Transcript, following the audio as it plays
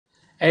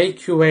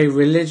AQA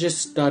Religious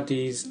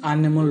Studies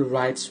Animal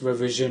Rights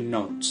Revision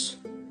Notes.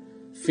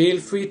 Feel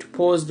free to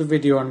pause the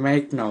video and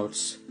make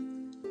notes.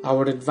 I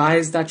would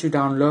advise that you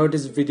download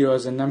this video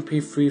as an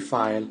MP3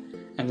 file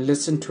and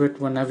listen to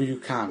it whenever you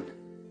can.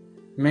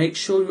 Make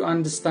sure you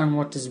understand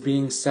what is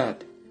being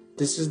said.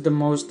 This is the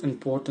most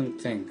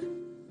important thing.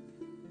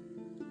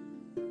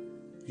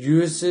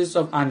 Uses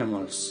of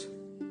animals.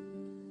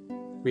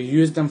 We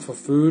use them for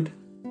food,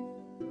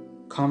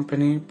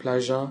 company,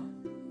 pleasure,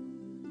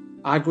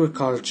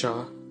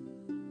 agriculture,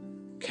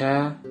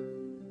 care,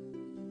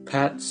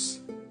 pets,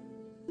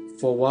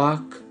 for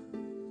work,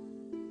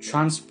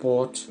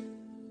 transport,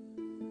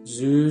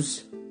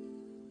 zoos,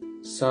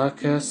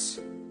 circus,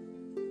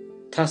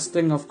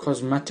 testing of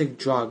cosmetic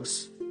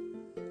drugs,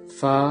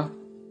 fur,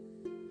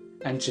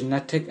 and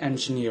genetic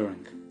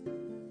engineering.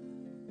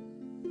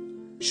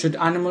 Should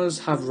animals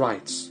have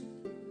rights?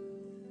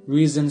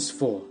 Reasons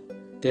for: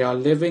 they are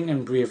living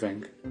and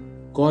breathing.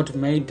 God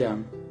made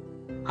them.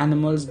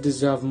 Animals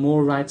deserve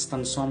more rights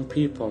than some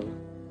people,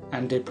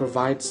 and they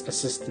provide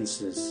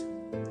assistances.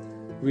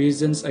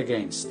 Reasons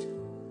against: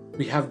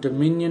 we have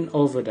dominion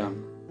over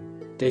them.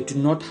 They do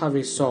not have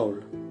a soul.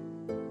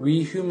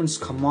 We humans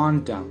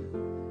command them,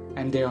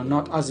 and they are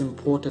not as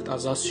important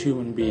as us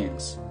human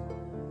beings.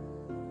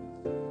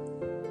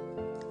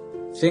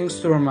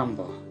 Things to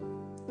remember.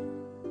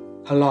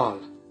 Halal,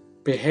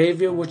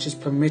 behavior which is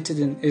permitted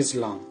in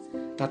Islam,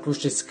 that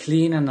which is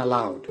clean and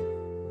allowed.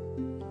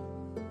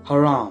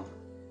 Haram,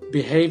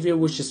 behavior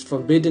which is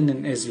forbidden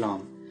in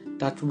Islam,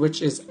 that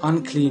which is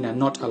unclean and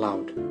not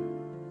allowed.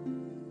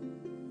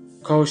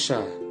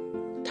 Kosher,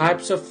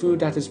 types of food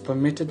that is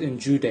permitted in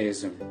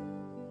Judaism.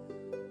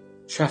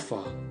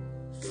 Trefa,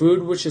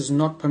 food which is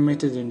not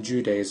permitted in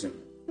Judaism.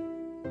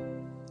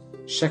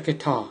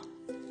 Sheketah,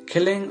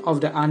 killing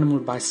of the animal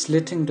by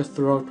slitting the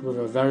throat with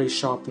a very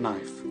sharp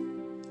knife.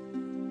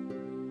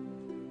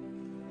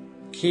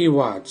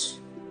 Keywords: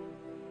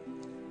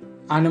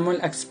 animal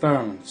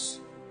experiments,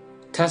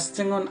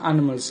 testing on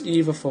animals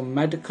either for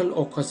medical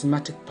or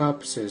cosmetic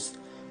purposes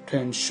to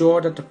ensure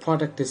that the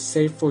product is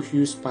safe for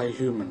use by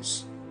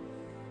humans.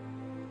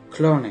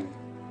 Cloning,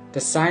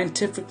 the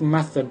scientific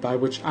method by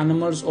which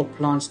animals or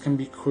plants can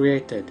be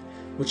created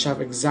which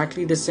have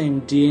exactly the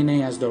same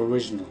DNA as the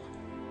original.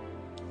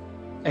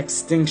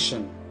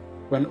 Extinction,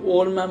 when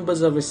all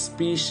members of a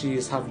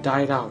species have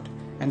died out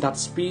and that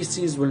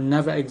species will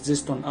never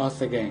exist on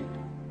Earth again.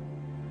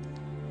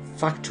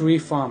 Factory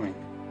farming,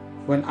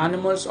 when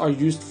animals are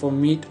used for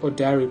meat or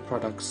dairy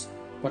products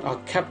but are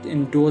kept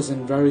indoors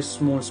in very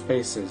small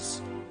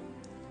spaces.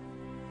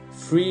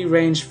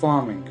 Free-range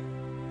farming,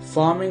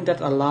 farming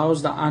that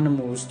allows the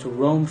animals to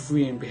roam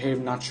free and behave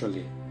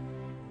naturally.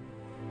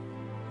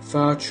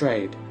 Fur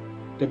trade,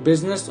 the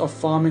business of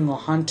farming or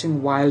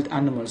hunting wild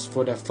animals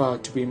for their fur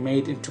to be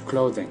made into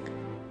clothing.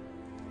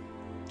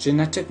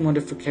 Genetic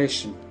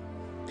modification,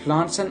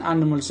 plants and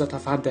animals that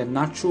have had their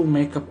natural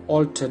makeup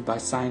altered by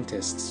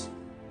scientists.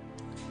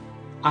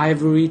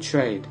 Ivory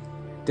trade,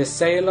 the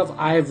sale of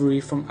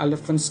ivory from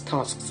elephants'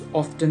 tusks,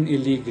 often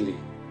illegally.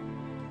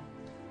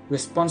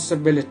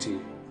 Responsibility,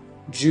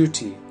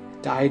 duty,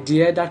 the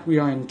idea that we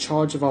are in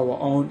charge of our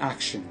own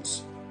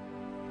actions.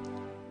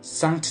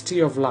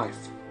 Sanctity of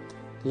life,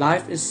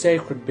 life is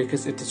sacred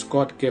because it is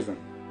God-given.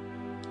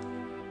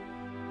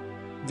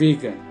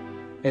 Vegan,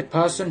 a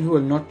person who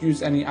will not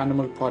use any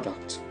animal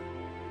product.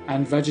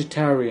 And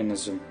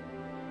vegetarianism,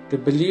 the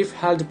belief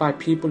held by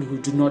people who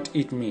do not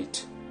eat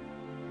meat.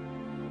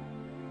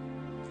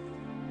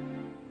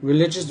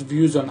 Religious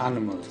views on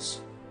animals.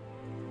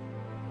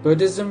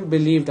 Buddhism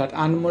believes that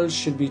animals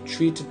should be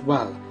treated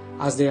well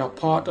as they are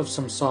part of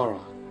samsara,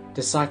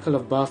 the cycle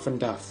of birth and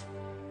death.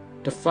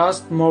 The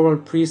first moral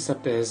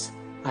precept is,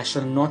 I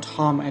shall not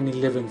harm any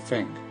living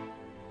thing.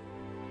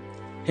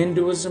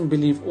 Hinduism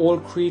believes all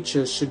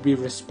creatures should be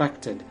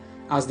respected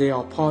as they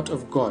are part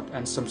of God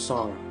and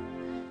samsara.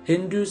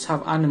 Hindus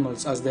have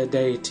animals as their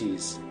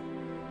deities.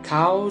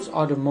 Cows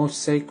are the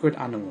most sacred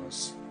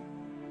animals.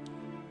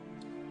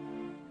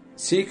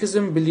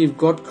 Sikhism believes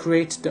God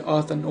created the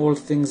earth and all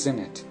things in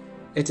it.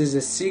 It is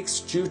a Sikh's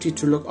duty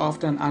to look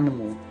after an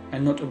animal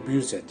and not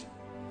abuse it.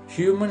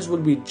 Humans will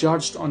be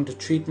judged on the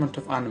treatment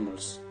of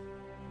animals.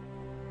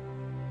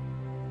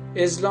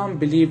 Islam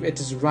believes it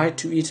is right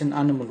to eat an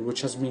animal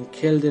which has been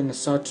killed in a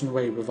certain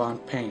way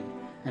without pain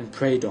and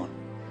preyed on.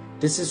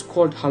 This is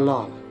called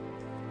halal.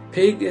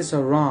 Pig is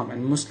haram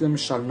and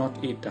Muslims shall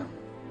not eat them.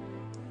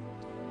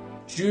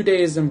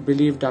 Judaism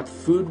believes that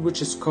food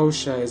which is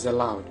kosher is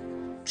allowed.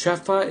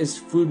 Trefa is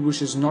food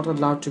which is not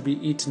allowed to be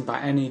eaten by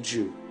any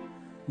Jew.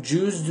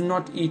 Jews do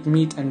not eat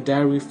meat and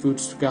dairy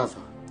foods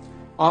together.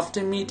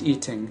 After meat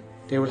eating,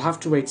 they will have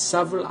to wait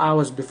several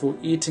hours before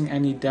eating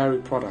any dairy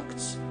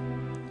products.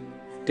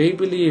 They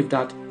believe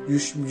that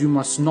you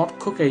must not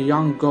cook a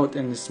young goat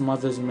in its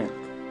mother's milk.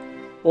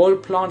 All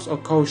plants are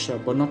kosher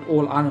but not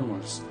all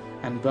animals,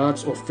 and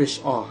birds or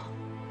fish are.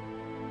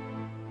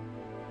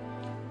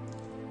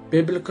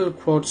 Biblical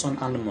quotes on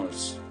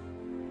animals.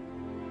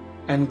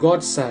 And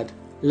God said,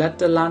 Let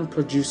the land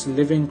produce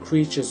living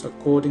creatures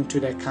according to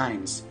their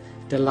kinds,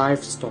 the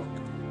livestock,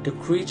 the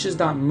creatures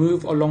that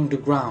move along the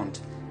ground,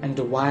 and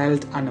the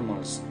wild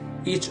animals,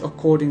 each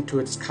according to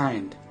its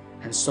kind.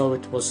 And so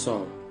it was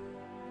so.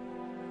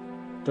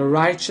 The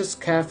righteous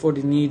care for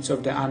the needs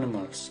of the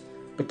animals,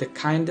 but the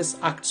kindest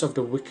acts of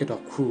the wicked are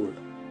cruel.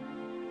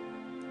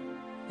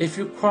 If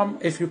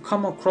you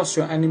come across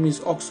your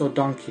enemy's ox or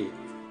donkey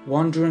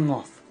wandering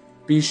off,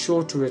 be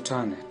sure to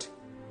return it.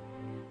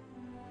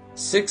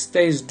 6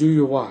 days do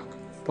your work,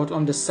 but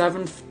on the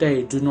 7th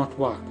day do not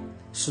work,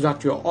 so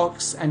that your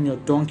ox and your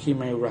donkey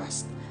may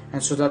rest,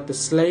 and so that the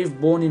slave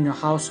born in your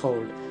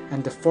household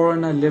and the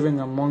foreigner living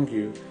among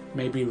you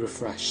may be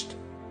refreshed.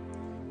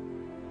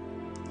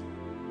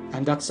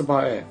 And that's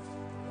about it.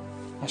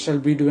 I shall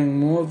be doing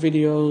more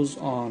videos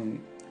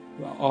on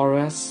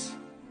RS,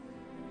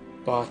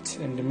 but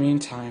in the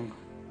meantime,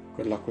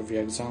 good luck with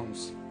your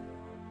exams.